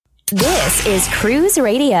This is Cruise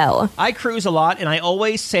Radio. I cruise a lot, and I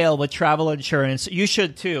always sail with travel insurance. You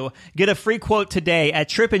should too. Get a free quote today at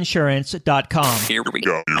tripinsurance.com. Here we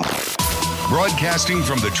go. Broadcasting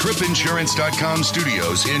from the tripinsurance.com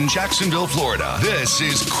studios in Jacksonville, Florida. This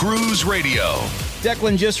is Cruise Radio.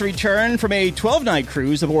 Declan just returned from a 12-night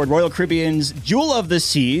cruise aboard Royal Caribbean's Jewel of the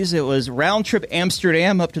Seas. It was round-trip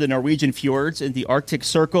Amsterdam up to the Norwegian fjords in the Arctic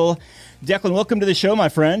Circle. Declan, welcome to the show, my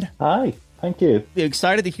friend. Hi. Thank you.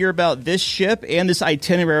 Excited to hear about this ship and this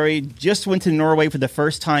itinerary. Just went to Norway for the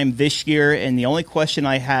first time this year, and the only question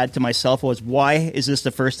I had to myself was, why is this the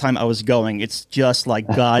first time I was going? It's just like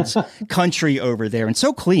God's country over there, and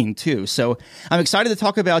so clean, too. So I'm excited to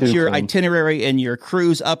talk about your itinerary and your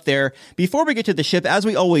cruise up there. Before we get to the ship, as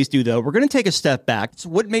we always do, though, we're going to take a step back. So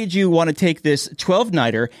what made you want to take this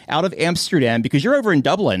 12-nighter out of Amsterdam? Because you're over in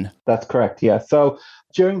Dublin. That's correct, yeah. So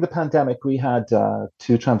during the pandemic, we had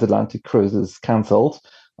 2 transatlantic cruises cancelled,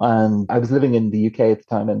 and I was living in the UK at the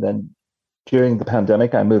time. And then during the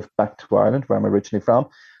pandemic, I moved back to Ireland, where I'm originally from.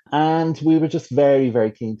 And we were just very,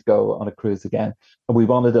 very keen to go on a cruise again. And we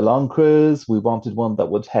wanted a long cruise. We wanted one that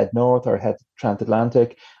would head north or head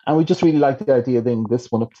transatlantic. And we just really liked the idea of doing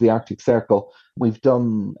this one up to the Arctic Circle. We've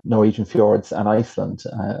done Norwegian fjords and Iceland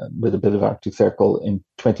with a bit of Arctic Circle in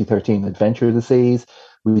 2013, Adventure of the Seas.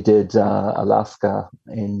 We did Alaska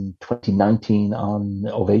in 2019 on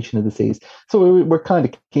Ovation of the Seas. So we're kind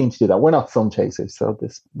of keen to do that. We're not sun chasers, so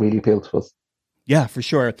this really appealed to us. Yeah, for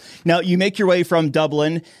sure. Now, you make your way from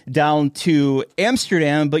Dublin down to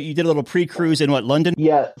Amsterdam, but you did a little pre-cruise in London?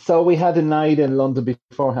 Yeah, so we had a night in London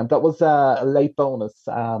beforehand. That was a late bonus.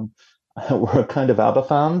 We're kind of ABBA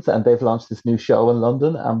fans, and they've launched this new show in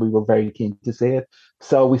London, and we were very keen to see it.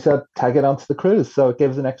 So we said, tag it onto the cruise. So it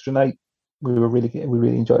gave us an extra night. We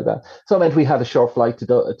really enjoyed that. So it meant we had a short flight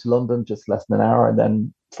to London, just less than an hour, and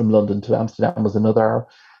then from London to Amsterdam was another hour.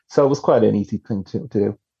 So it was quite an easy thing to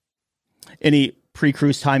do. Any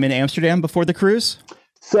pre-cruise time in Amsterdam before the cruise?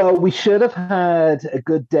 So we should have had a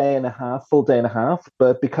good full day and a half,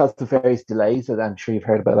 but because of various delays, and I'm sure you've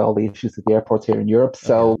heard about all the issues at the airports here in Europe,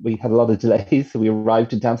 so we had a lot of delays. So we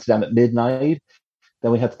arrived in Amsterdam at midnight.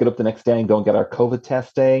 Then we had to get up the next day and go and get our COVID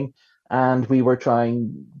testing. And we were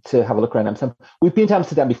trying to have a look around Amsterdam. We've been to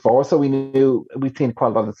Amsterdam before, so we knew we'd seen quite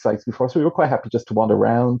a lot of the sites before. So we were quite happy just to wander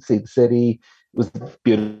around, see the city. It was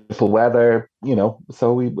beautiful weather,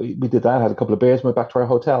 so we did that, had a couple of beers, and went back to our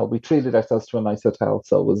hotel. We treated ourselves to a nice hotel,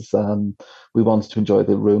 so it was we wanted to enjoy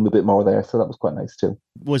the room a bit more there, so that was quite nice too.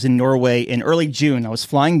 Was in Norway in early June. I was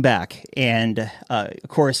flying back, and of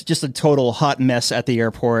course, just a total hot mess at the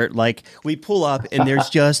airport. Like, we pull up, and there's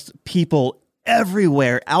just people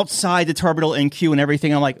everywhere outside the terminal in queue and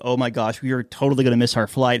everything. I'm like, oh my gosh, we are totally going to miss our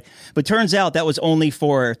flight. But turns out that was only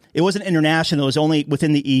it wasn't international, it was only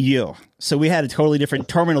within the EU. So we had a totally different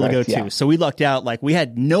terminal to go to. Yeah. So we lucked out. Like, we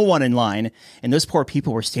had no one in line, and those poor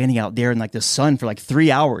people were standing out there in like the sun for like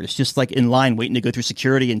 3 hours, just like in line waiting to go through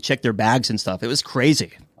security and check their bags and stuff. It was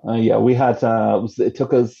crazy. Yeah, we had, it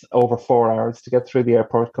took us over 4 hours to get through the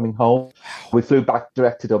airport coming home. We flew back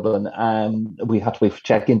direct to Dublin, and we had to wait for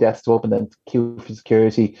check-in desks to open, then queue for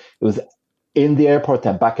security. It was in the airport,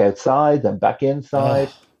 then back outside, then back inside.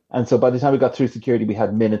 Oh. And so by the time we got through security, we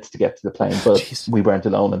had minutes to get to the plane, but we weren't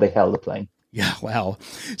alone, and they held the plane. Yeah, wow.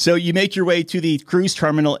 So you make your way to the cruise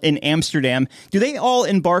terminal in Amsterdam. Do they all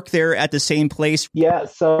embark there at the same place? Yeah,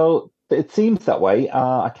 so it seems that way.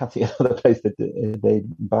 I can't see another place that they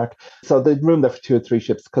embark. So they room there for 2 or 3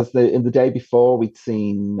 ships, because in the day before we'd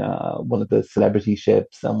seen one of the celebrity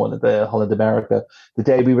ships and one of the Holland America. The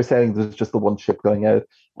day we were sailing, there was just the one ship going out.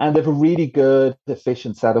 And they have a really good,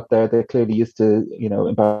 efficient setup there. They're clearly used to,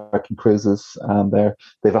 embarking cruises there.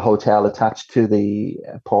 They have a hotel attached to the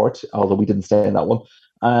port, although we didn't stay in that one.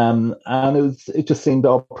 And it just seemed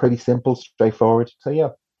all pretty simple, straightforward. So yeah.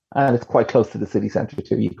 And it's quite close to the city centre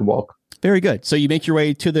too. You can walk. Very good. So you make your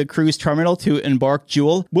way to the cruise terminal to embark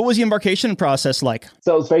Jewel. What was the embarkation process like?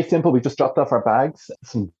 So it was very simple. We just dropped off our bags.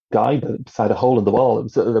 Some guy beside a hole in the wall.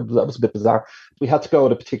 That was a bit bizarre. We had to go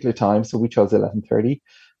at a particular time, so we chose 11:30.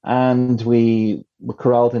 And we were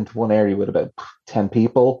corralled into one area with about 10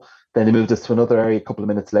 people. Then they moved us to another area a couple of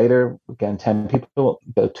minutes later. Again, 10 people.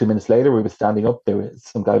 About 2 minutes later, we were standing up.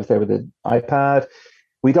 Some guy was there with an iPad.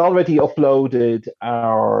 We'd already uploaded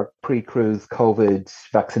our pre-cruise COVID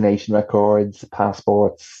vaccination records,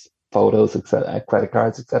 passports, photos, etc., credit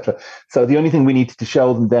cards, etc. So the only thing we needed to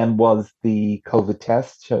show them then was the COVID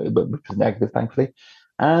test, which was negative, thankfully.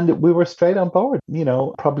 And we were straight on board.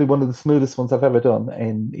 Probably one of the smoothest ones I've ever done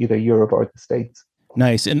in either Europe or the States.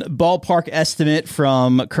 Nice. And ballpark estimate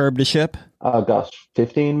from curb to ship? Oh gosh,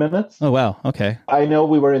 15 minutes. Oh, wow. Okay. I know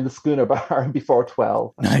we were in the Schooner Bar before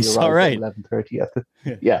 12. Nice. We All right. 11:30.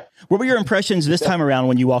 Yeah. What were your impressions this time around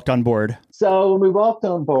when you walked on board? So when we walked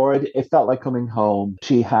on board, it felt like coming home.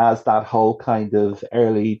 She has that whole kind of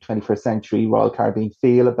early 21st century Royal Caribbean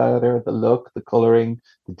feel about her, the look, the colouring,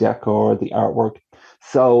 the decor, the artwork.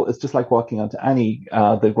 So it's just like walking onto any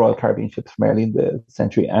the Royal Caribbean ships from early in the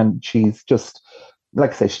century. And she's just,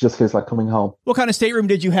 like I say, she just feels like coming home. What kind of stateroom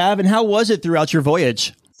did you have, and how was it throughout your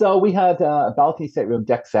voyage? So we had a balcony stateroom,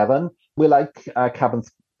 deck 7. We like cabins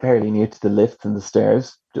fairly near to the lifts and the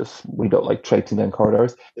stairs. Just, we don't like traipsing down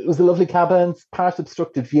corridors. It was a lovely cabin, part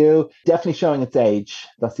obstructed view, definitely showing its age.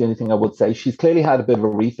 That's the only thing I would say. She's clearly had a bit of a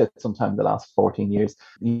refit sometime in the last 14 years.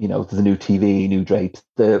 You know, there's a new TV, new drapes.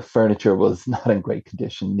 The furniture was not in great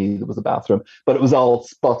condition, neither was a bathroom, but it was all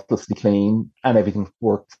spotlessly clean and everything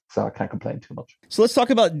worked, so I can't complain too much. So let's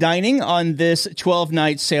talk about dining on this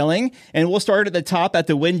 12-night sailing, and we'll start at the top at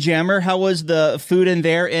the Windjammer. How was the food in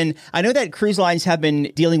there? And I know that cruise lines have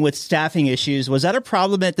been dealing with staffing issues. Was that a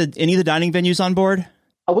problem at any of the dining venues on board?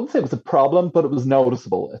 I wouldn't say it was a problem, but it was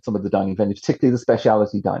noticeable at some of the dining venues, particularly the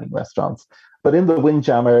specialty dining restaurants. But in the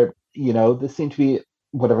Windjammer, you know, there seemed to be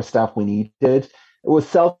whatever staff we needed. It was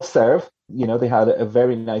self-serve. You know, they had a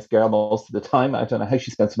very nice girl most of the time. I don't know how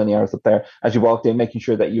she spent so many hours up there as you walked in, making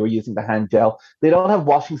sure that you were using the hand gel. They don't have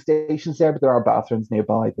washing stations there, but there are bathrooms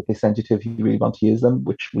nearby that they send you to if you really want to use them,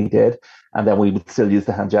 which we did. And then we would still use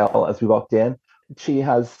the hand gel as we walked in. She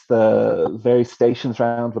has the various stations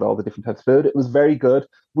around with all the different types of food. It was very good.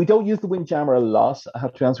 We don't use the Windjammer a lot. I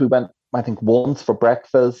have to be honest, we went, I think, once for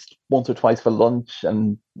breakfast, once or twice for lunch,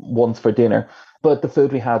 and once for dinner. But the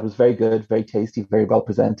food we had was very good, very tasty, very well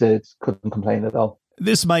presented. Couldn't complain at all.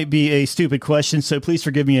 This might be a stupid question, so please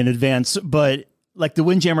forgive me in advance. But like the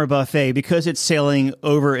Windjammer buffet, because it's sailing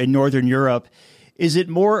over in Northern Europe, is it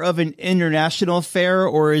more of an international fare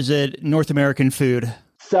or is it North American food?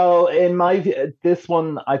 So in my view, this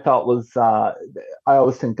one I thought was, I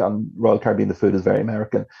always think on Royal Caribbean, the food is very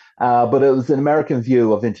American, but it was an American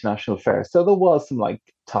view of international fare. So there was some like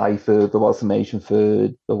Thai food, there was some Asian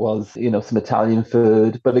food, there was, you know, some Italian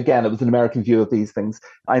food. But again, it was an American view of these things.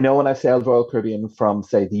 I know when I've sailed Royal Caribbean from,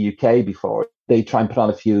 say, the UK before, they try and put on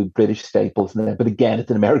a few British staples in there. But again, it's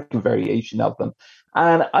an American variation of them.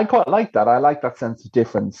 And I quite like that. I like that sense of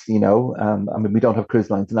difference, you know. I mean, we don't have cruise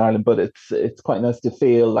lines in Ireland, but it's quite nice to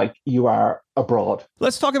feel like you are abroad.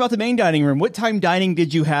 Let's talk about the main dining room. What time dining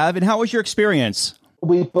did you have, and how was your experience?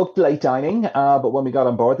 We booked late dining, but when we got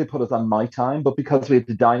on board, they put us on my time. But because we had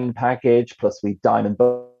the dining package, plus we dine and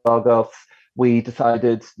bug off, we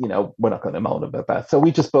decided, you know, we're not going to moan about that. So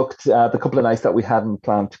we just booked the couple of nights that we hadn't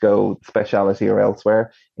planned to go specialty or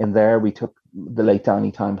elsewhere in there. We took the late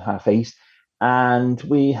dining time, 8:30. And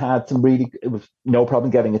we had it was no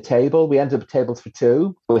problem getting a table. We ended up with tables for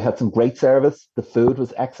 2. We had some great service. The food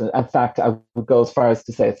was excellent. In fact, I would go as far as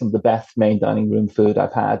to say it's some of the best main dining room food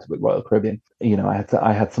I've had with Royal Caribbean. You know,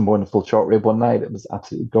 I had some wonderful short rib one night. It was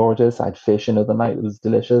absolutely gorgeous. I had fish another night. It was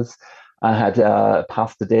delicious. I had a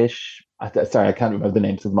pasta dish. Sorry, I can't remember the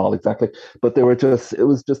names of them all exactly. But it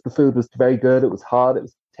was just the food was very good. It was hot. It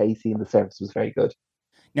was tasty. And the service was very good.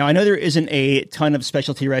 Now, I know there isn't a ton of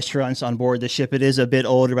specialty restaurants on board the ship. It is a bit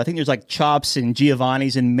older, but I think there's like Chops and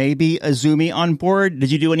Giovanni's and maybe Azumi on board.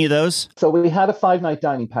 Did you do any of those? So we had a 5-night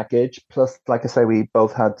dining package. Plus, like I say, we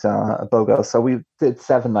both had a BOGO. So we did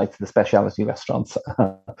 7 nights in the specialty restaurants.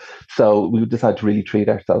 So we decided to really treat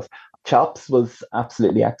ourselves. Chops was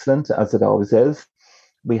absolutely excellent, as it always is.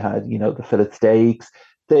 We had, you know, the fillet steaks.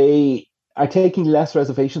 They are taking less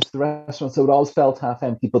reservations to the restaurant, so it always felt half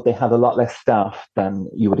empty, but they had a lot less staff than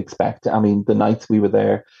you would expect. I mean, the nights we were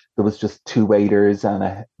there was just 2 waiters and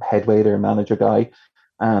a head waiter, manager guy,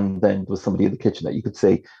 and then there was somebody in the kitchen that you could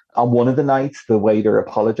see. On one of the nights, the waiter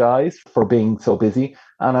apologized for being so busy,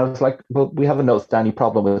 and I was like, well, we haven't noticed any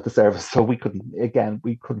problem with the service, so we couldn't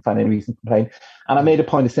find any reason to complain. And I made a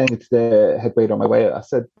point of saying it to the head waiter on my way. I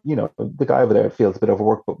said, you know, the guy over there feels a bit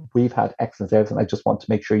overworked, but we've had excellent service, and I just want to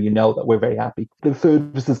make sure you know that we're very happy. The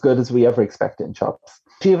food was as good as we ever expected in Chops.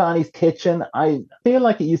 Giovanni's Kitchen, I feel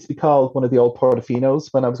like it used to be called one of the old Portofino's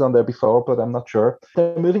when I was on there before, but I'm not sure.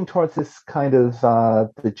 They're moving towards this kind of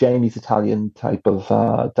the Jamie's Italian type of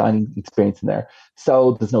dining experience in there.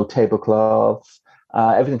 So there's no tablecloths.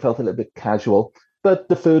 Everything felt a little bit casual, but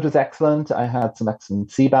the food was excellent. I had some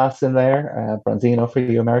excellent sea bass in there, branzino for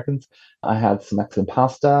you Americans. I had some excellent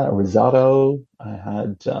pasta, a risotto. I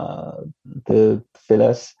had the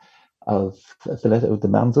fillet of the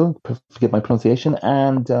manzo, forgive my pronunciation,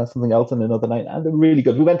 and something else on another night. And they're really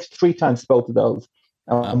good. We went 3 times to both of those,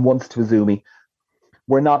 and once to Azumi.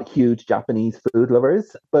 we're not huge Japanese food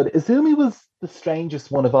lovers, but Izumi was the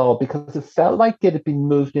strangest one of all because it felt like it had been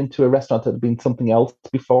moved into a restaurant that had been something else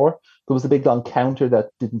before. There was a big long counter that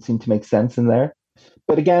didn't seem to make sense in there.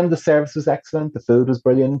 But again, the service was excellent, the food was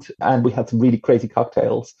brilliant, and we had some really crazy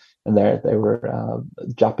cocktails in there. They were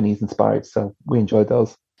Japanese inspired, so we enjoyed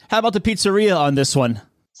those. How about the pizzeria on this one?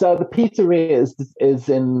 So the pizzeria is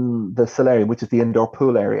in the solarium, which is the indoor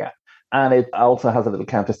pool area. And it also has a little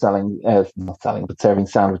counter not selling, but serving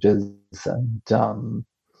sandwiches and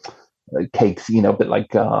cakes, a bit like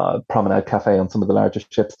Promenade Cafe on some of the larger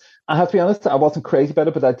ships. I have to be honest, I wasn't crazy about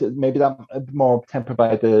it, but maybe that more tempered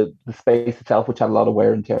by the space itself, which had a lot of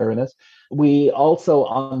wear and tear in it. We also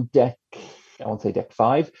on deck, I won't say deck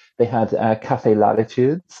 5, they had Cafe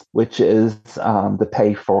Latitudes, which is the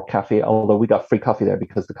pay for cafe, although we got free coffee there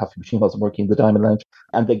because the coffee machine wasn't working in the Diamond Lounge.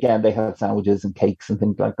 And again, they had sandwiches and cakes and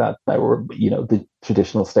things like that. They were, the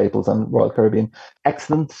traditional staples on Royal Caribbean.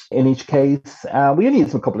 Excellent in each case. We only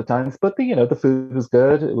used them a couple of times, but the food was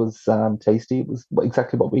good. It was tasty. It was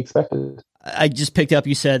exactly what we expected. I just picked up,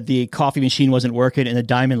 you said the coffee machine wasn't working in the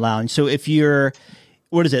Diamond Lounge. So if you're,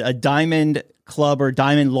 a Diamond Club or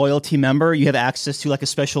Diamond Loyalty member, you have access to like a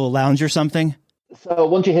special lounge or something? So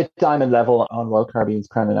once you hit Diamond level on Royal Caribbean's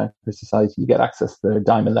Crown and Anchor Society, you get access to their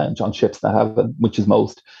Diamond Lounge on ships that have it, which is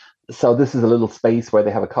most. So this is a little space where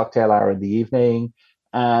they have a cocktail hour in the evening,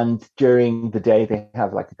 and during the day they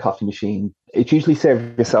have like a coffee machine. It's usually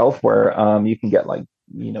served yourself, where you can get like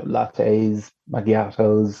lattes,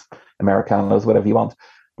 macchiatos, Americanos, whatever you want.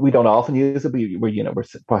 We don't often use it. We're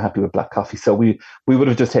quite happy with black coffee, so we would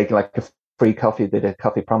have just taken like a free coffee. They did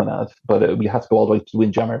Coffee Promenade, but we had to go all the way to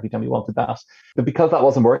Windjammer every time we wanted that. But because that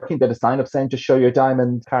wasn't working, they had a sign up saying just show your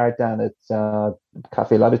Diamond card down at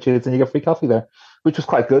Cafe Latitudes and you get free coffee there, which was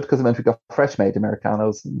quite good because it meant we got fresh made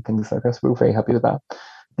Americanos and things like that. So we were very happy with that.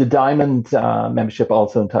 The Diamond membership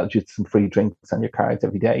also entitles you to some free drinks on your cards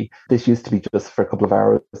every day. This used to be just for a couple of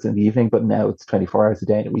hours in the evening, but now it's 24 hours a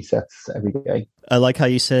day and it resets every day. I like how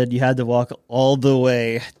you said you had to walk all the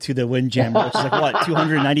way to the Windjammer, which is like, what,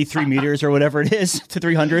 293 meters or whatever it is to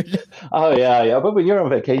 300? Oh, yeah. But when you're on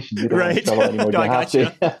vacation, you don't right. travel anymore. No, I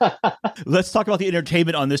gotcha. Let's talk about the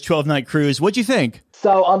entertainment on this 12-night cruise. What'd you think?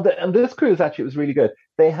 So on this cruise, actually, it was really good.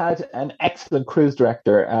 They had an excellent cruise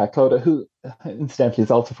director, Clodagh, who incidentally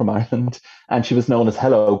is also from Ireland, and she was known as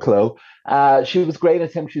Hello Chloe. She was great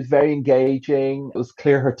at him. She was very engaging. It was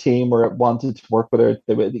clear her team wanted to work with her.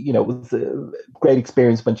 It was a great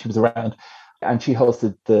experience when she was around. And she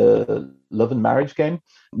hosted the Love and Marriage game,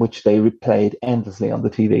 which they replayed endlessly on the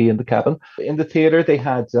TV in the cabin. In the theatre, they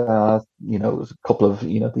had, a couple of,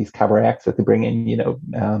 these cabaret acts that they bring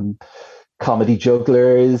in, comedy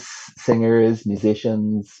jugglers, singers,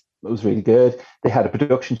 musicians. It was really good. They had a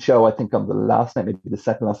production show, I think, on the last night, maybe the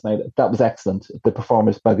second last night. That was excellent. The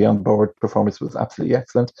performance by the onboard performance was absolutely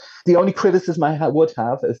excellent. The only criticism I would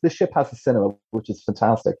have is this ship has a cinema, which is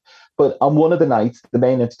fantastic. But on one of the nights, the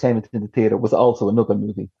main entertainment in the theatre was also another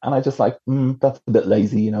movie. And I just that's a bit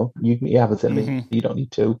lazy, You have a cinema, you don't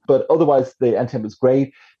need to. But otherwise, the entertainment was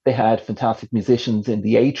great. They had fantastic musicians in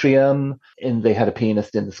the atrium, and they had a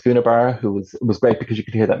pianist in the schooner bar who was great because you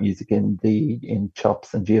could hear that music in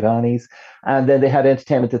Chops and Giovanni's. And then they had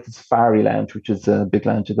entertainment at the Safari Lounge, which is a big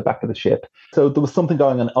lounge at the back of the ship. So there was something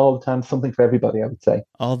going on all the time, something for everybody, I would say.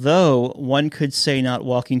 Although one could say not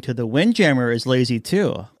walking to the Windjammer is lazy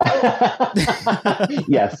too.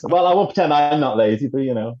 Yes. Well, I won't pretend I'm not lazy, but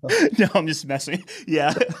No, I'm just messing.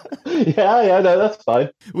 Yeah. Yeah, no, that's fine.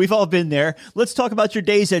 We've all been there. Let's talk about your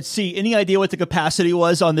days at sea. Any idea what the capacity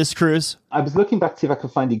was on this cruise? I was looking back to see if I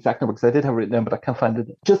could find the exact number because I did have it written down, but I can't find it.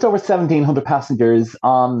 Just over 1,700 passengers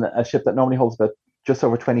on a ship that normally holds about just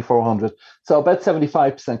over 2,400. So about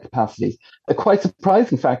 75% capacity. A quite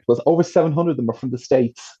surprising fact was over 700 of them were from the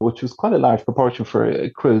States, which was quite a large proportion for a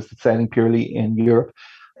cruise that's sailing purely in Europe.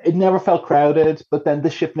 It never felt crowded, but then the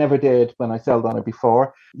ship never did when I sailed on it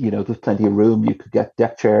before. There's plenty of room. You could get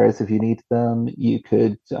deck chairs if you needed them. You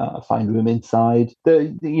could find room inside.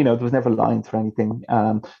 There was never lines for anything.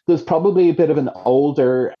 There's probably a bit of an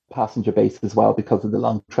older passenger base as well because of the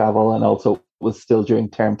long travel, and also was still during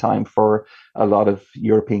term time for a lot of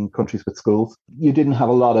European countries with schools. You didn't have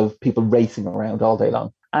a lot of people racing around all day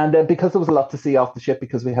long. And then because there was a lot to see off the ship,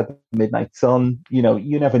 because we had the midnight sun, you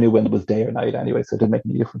never knew when it was day or night anyway, so it didn't make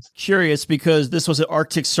any difference. Curious, because this was an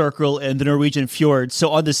Arctic Circle and the Norwegian fjords. So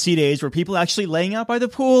on the sea days, were people actually laying out by the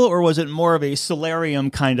pool, or was it more of a solarium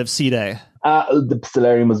kind of sea day? The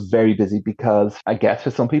solarium was very busy because I guess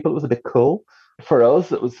for some people it was a bit cool. For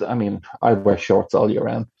us, it was, I wear shorts all year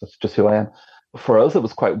round. That's just who I am. For us, it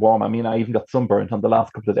was quite warm. I even got sunburnt on the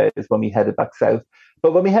last couple of days when we headed back south.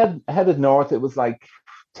 But when we headed north, it was like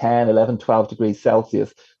 10, 11, 12 degrees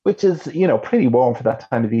Celsius, which is, pretty warm for that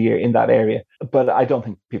time of the year in that area. But I don't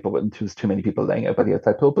think there was too many people laying out by the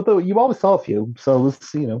outside pool. But though you always saw a few. So it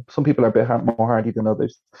was, some people are a bit more hardy than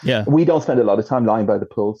others. Yeah. We don't spend a lot of time lying by the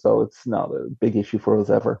pool, so it's not a big issue for us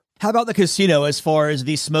ever. How about the casino as far as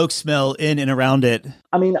the smoke smell in and around it?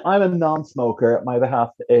 I mean, I'm a non-smoker. My other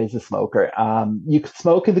half is a smoker. You could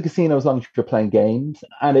smoke in the casino as long as you're playing games.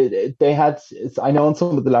 And I know on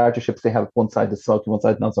some of the larger ships, they have one side that's smoking, one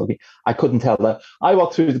side non-smoking. I couldn't tell that. I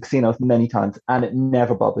walked through the casino many times and it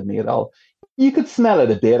never bothered me at all. You could smell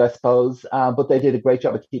it a bit, I suppose, but they did a great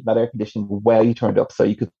job of keeping that air conditioning well turned up. So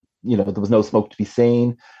you could, there was no smoke to be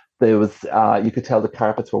seen. There was, you could tell the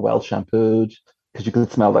carpets were well shampooed, because you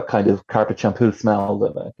could smell that kind of carpet shampoo smell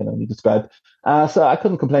that I can only describe. So I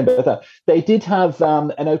couldn't complain about that. They did have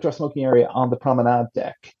an outdoor smoking area on the promenade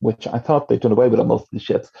deck, which I thought they'd done away with on most of the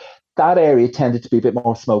ships. That area tended to be a bit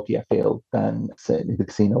more smoky, I feel, than the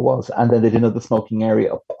casino was. And then they did another smoking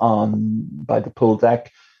area up by the pool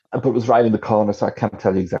deck, but it was right in the corner, so I can't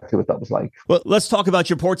tell you exactly what that was like. Well, let's talk about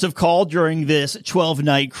your ports of call during this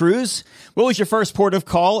 12-night cruise. What was your first port of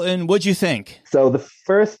call, and what'd you think? So the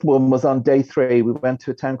first one was on day 3. We went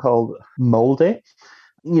to a town called Molde.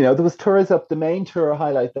 There was tours up. The main tour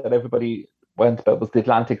highlight that everybody went about was the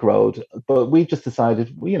Atlantic Road, but we just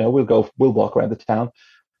decided, we'll walk around the town.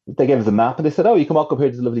 They gave us a map and they said, you can walk up here,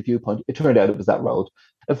 there's a lovely viewpoint. It turned out it was that road.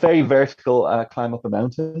 A very vertical climb up a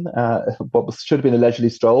mountain. Should have been a leisurely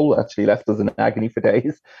stroll actually left us in agony for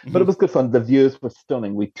days. Mm-hmm. But it was good fun. The views were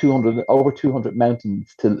stunning. We over 200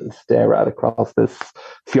 mountains to stare at across this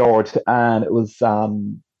fjord. And it was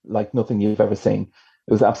like nothing you've ever seen.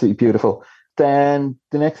 It was absolutely beautiful. Then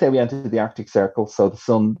the next day we entered the Arctic Circle. So the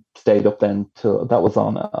sun stayed up then till, that was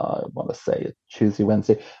on, I want to say Tuesday,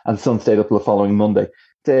 Wednesday. And the sun stayed up till the following Monday.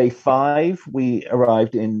 Day 5, we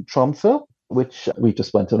arrived in Tromsø, which we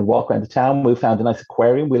just went on a walk around the town. We found a nice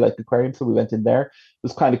aquarium. We liked the aquarium, so we went in there. It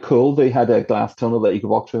was kind of cool. They had a glass tunnel that you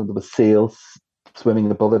could walk through, and there was seals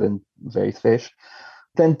swimming above it and various fish.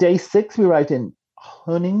 Then day 6, we arrived in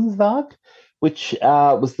Honningsvåg, which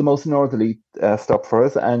was the most northerly stop for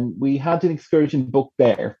us. And we had an excursion booked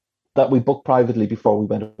there that we booked privately before we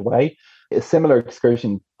went away. A similar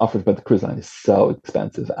excursion offered by the cruise line is so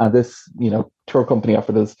expensive. And this, tour company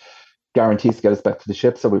offered us guarantees to get us back to the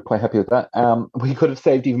ship. So we're quite happy with that. We could have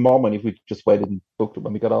saved even more money if we just waited and booked it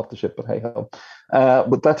when we got off the ship, but hey ho.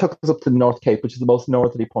 But that took us up to the North Cape, which is the most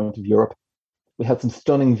northerly point of Europe. We had some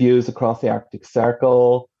stunning views across the Arctic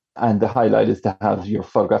Circle. And the highlight is to have your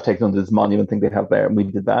photograph taken under this monument thing they have there. And we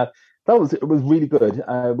did that. It was really good.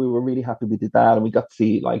 We were really happy we did that. And we got to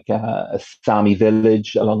see like a Sami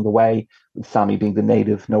village along the way, with Sami being the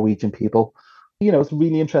native Norwegian people. It's a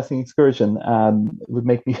really interesting excursion. It would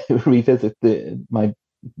make me revisit my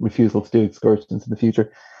refusal to do excursions in the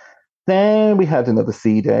future. Then we had another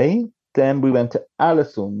sea day. Then we went to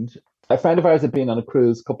Ålesund. A friend of ours had been on a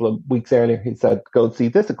cruise a couple of weeks earlier. He said, go and see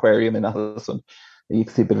this aquarium in Ålesund. You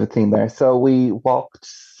can see a bit of a theme there. So we walked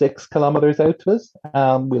 6 kilometers out to us.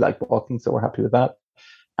 We like walking, so we're happy with that.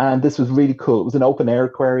 And this was really cool. It was an open air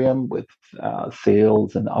aquarium with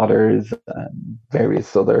seals and otters and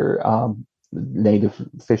various other native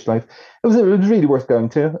fish life. It was really worth going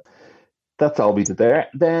to. That's all we did there.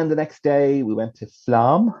 Then the next day we went to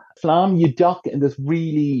Flam. Flam, you dock in this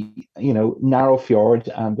really, narrow fjord,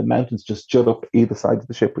 and the mountains just jut up either side of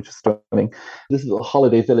the ship, which is stunning. This is a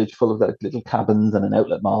holiday village full of like little cabins and an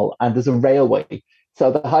outlet mall, and there's a railway.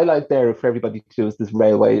 So the highlight there for everybody to do is this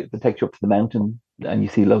railway that takes you up to the mountain, and you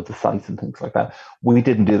see loads of sights and things like that. We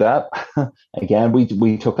didn't do that. Again,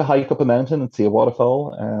 we took a hike up a mountain and see a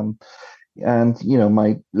waterfall. And,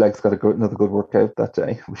 my legs got another good workout that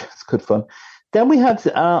day, which was good fun. Then we had,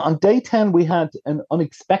 on day 10, we had an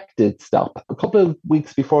unexpected stop. A couple of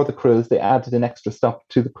weeks before the cruise, they added an extra stop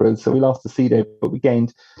to the cruise. So we lost the sea day, but we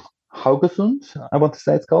gained Haugesund, I want to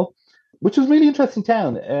say it's called, which was a really interesting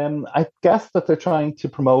town. I guess that they're trying to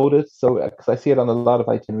promote it. So, because I see it on a lot of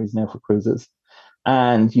itineraries now for cruises.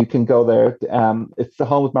 And you can go there. It's the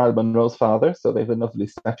home of Marilyn Monroe's father. So they have a lovely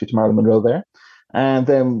statue to Marilyn Monroe there. And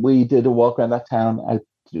then we did a walk around that town, out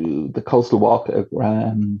to the coastal walk.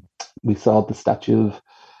 We saw the statue of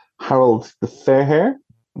Harald the Fairhair,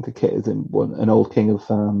 an old king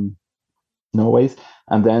of Norway's,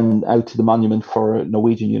 and then out to the monument for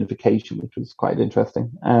Norwegian unification, which was quite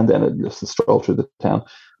interesting. And then just a stroll through the town.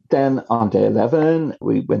 Then on day 11,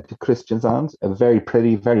 we went to Kristiansand, a very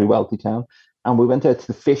pretty, very wealthy town. And we went out to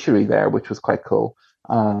the fishery there, which was quite cool.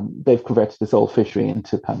 They've converted this old fishery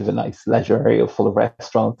into kind of a nice leisure area full of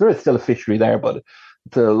restaurants. There is still a fishery there, but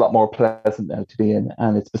It's a lot more pleasant now to be in,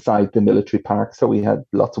 and it's beside the military park. So we had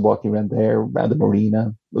lots of walking around there, around the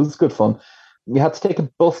marina. It was good fun. You had to take a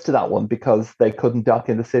bus to that one because they couldn't dock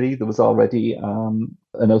in the city. There was already an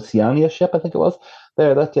Oceania ship, I think it was,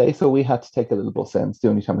 there that day. So we had to take a little bus in. It's the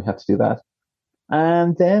only time we had to do that.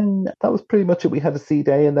 And then that was pretty much it. We had a sea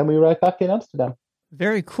day, and then we were right back in Amsterdam.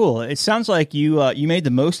 Very cool. It sounds like you made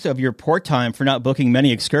the most of your port time for not booking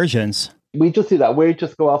many excursions. We just do that. We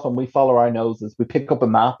just go off and we follow our noses. We pick up a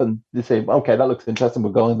map and they say, okay, that looks interesting.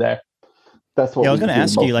 We're going there. That's what I was going to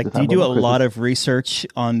ask you, like, do you do a lot of research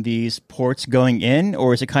on these ports going in,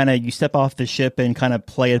 or is it kind of you step off the ship and kind of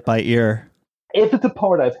play it by ear? If it's a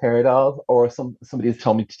port I've heard of or somebody has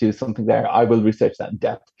told me to do something there, I will research that in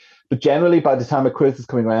depth. But generally, by the time a cruise is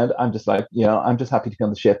coming around, I'm just like, I'm just happy to be on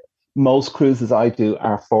the ship. Most cruises I do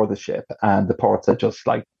are for the ship, and the ports are just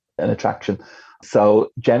like an attraction. So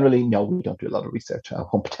generally, no, we don't do a lot of research. I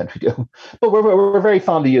won't pretend we do. But we're very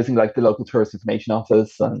fond of using like the local tourist information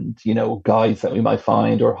office and, guides that we might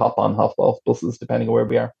find, or hop on, hop off buses, depending on where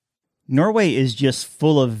we are. Norway is just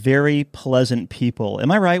full of very pleasant people. Am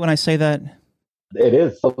I right when I say that? It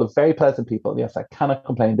is full of very pleasant people. Yes, I cannot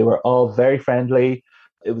complain. They were all very friendly.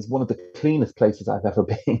 It was one of the cleanest places I've ever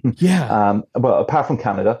been. Yeah. Well, apart from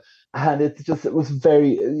Canada. And it was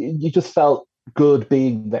you just felt good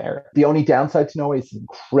being there. The only downside to Norway is it's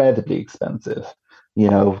incredibly expensive.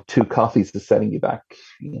 2 coffees is setting you back,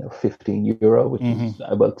 €15, which is,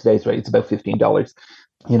 well, today's rate, it's about $15.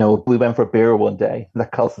 We went for a beer one day, and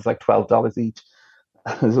that cost us like $12 each.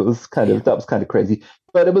 So that was kind of crazy.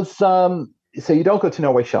 But it was, so you don't go to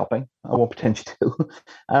Norway shopping. I won't pretend you do.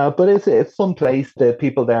 But it's a fun place. The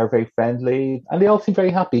people there are very friendly, and they all seem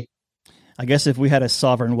very happy. I guess if we had a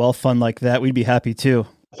sovereign wealth fund like that, we'd be happy too.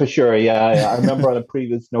 For sure, yeah. I remember on a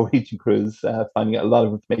previous Norwegian cruise finding out a lot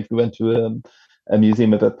of information. We went to a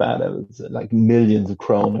museum about that. It was like millions of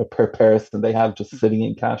kroner per person they have just sitting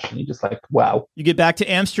in cash. And you're just like, wow. You get back to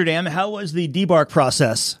Amsterdam. How was the debark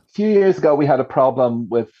process? A few years ago, we had a problem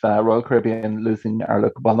with Royal Caribbean losing our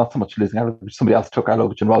luggage. Well, not so much losing our luggage. Somebody else took our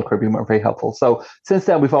luggage, and Royal Caribbean weren't very helpful. So since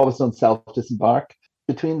then, we've always done self-disembark.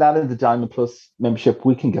 Between that and the Diamond Plus membership,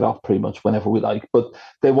 we can get off pretty much whenever we like. But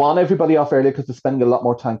they want everybody off early because they're spending a lot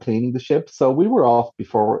more time cleaning the ship. So we were off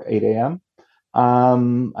before 8 a.m.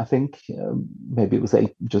 I think maybe it was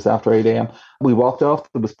just after 8 a.m. We walked off.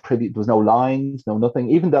 There was no lines, no nothing.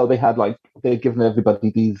 Even though they'd given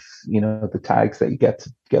everybody these, the tags that you get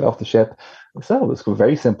to get off the ship. So it was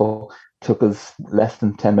very simple. It took us less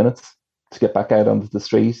than 10 minutes to get back out onto the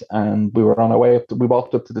street, and we were on our way up. We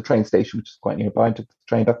walked up to the train station, which is quite nearby, and took the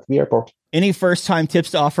train back to the airport. Any first-time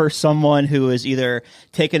tips to offer someone who has either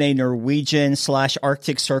taken a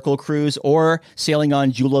Norwegian/Arctic Circle cruise or sailing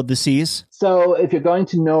on Jewel of the Seas? So if you're going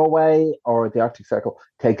to Norway or the Arctic Circle,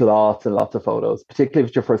 take lots and lots of photos. Particularly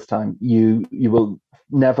if it's your first time, you will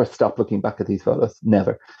never stop looking back at these photos.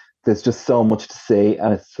 Never. There's just so much to see,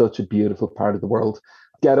 and it's such a beautiful part of the world.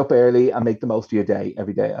 Get up early and make the most of your day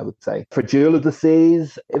every day, I would say. For Jewel of the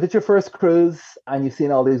Seas, if it's your first cruise and you've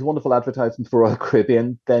seen all these wonderful advertisements for Royal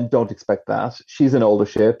Caribbean, then don't expect that. She's an older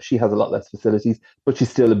ship. She has a lot less facilities, but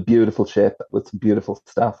she's still a beautiful ship with some beautiful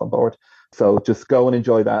staff on board. So just go and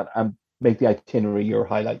enjoy that and make the itinerary your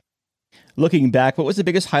highlight. Looking back, what was the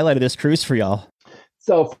biggest highlight of this cruise for y'all?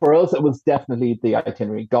 So for us, it was definitely the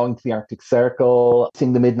itinerary, going to the Arctic Circle,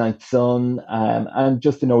 seeing the midnight sun, and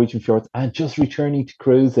just the Norwegian fjords, and just returning to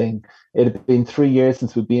cruising. It had been 3 years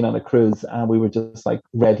since we'd been on a cruise, and we were just like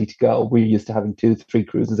ready to go. We're used to having 2-3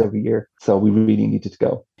 cruises every year, so we really needed to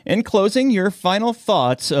go. In closing, your final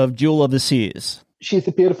thoughts of Jewel of the Seas. She's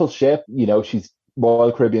a beautiful ship. She's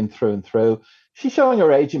Royal Caribbean through and through. She's showing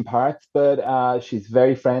her age in parts, but she's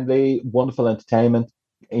very friendly, wonderful entertainment.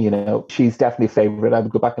 She's definitely a favorite. I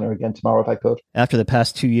would go back on her again tomorrow if I could. After the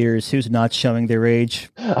past 2 years, who's not showing their age?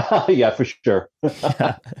 Yeah, for sure.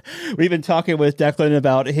 We've been talking with Declan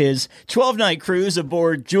about his 12-night cruise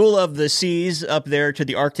aboard Jewel of the Seas up there to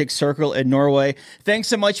the Arctic Circle in Norway. Thanks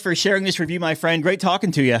so much for sharing this review, my friend. Great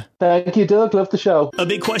talking to you. Thank you, Doug. Love the show. A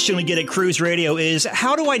big question we get at Cruise Radio is,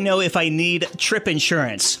 how do I know if I need trip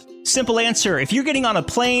insurance? Simple answer. If you're getting on a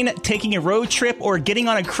plane, taking a road trip, or getting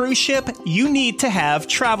on a cruise ship, you need to have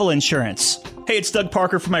travel insurance. Hey, it's Doug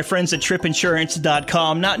Parker from my friends at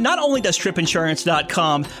tripinsurance.com. Not only does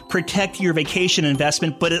tripinsurance.com protect your vacation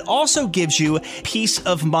investment, but it also gives you peace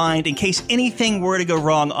of mind in case anything were to go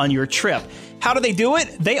wrong on your trip. How do they do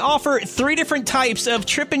it? They offer 3 different types of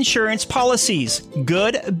trip insurance policies.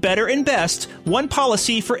 Good, better, and best. One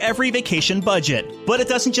policy for every vacation budget. But it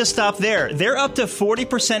doesn't just stop there. They're up to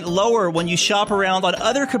 40% lower when you shop around on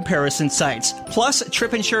other comparison sites. Plus,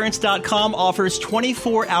 tripinsurance.com offers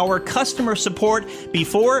 24-hour customer support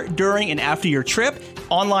before, during, and after your trip,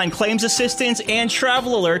 online claims assistance, and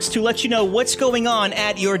travel alerts to let you know what's going on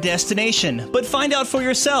at your destination. But find out for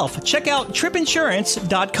yourself. Check out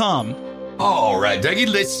tripinsurance.com. All right,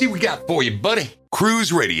 Dougie, let's see what we got for you, buddy.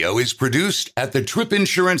 Cruise Radio is produced at the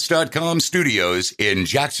tripinsurance.com studios in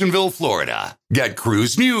Jacksonville, Florida. Get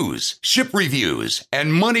cruise news, ship reviews,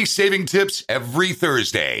 and money-saving tips every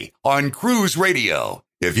Thursday on Cruise Radio.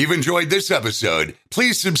 If you've enjoyed this episode,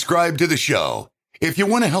 please subscribe to the show. If you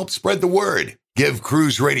want to help spread the word, give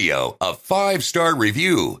Cruise Radio a 5-star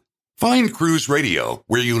review. Find Cruise Radio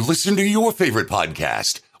where you listen to your favorite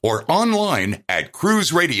podcast or online at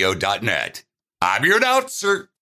cruiseradio.net. I'm your announcer,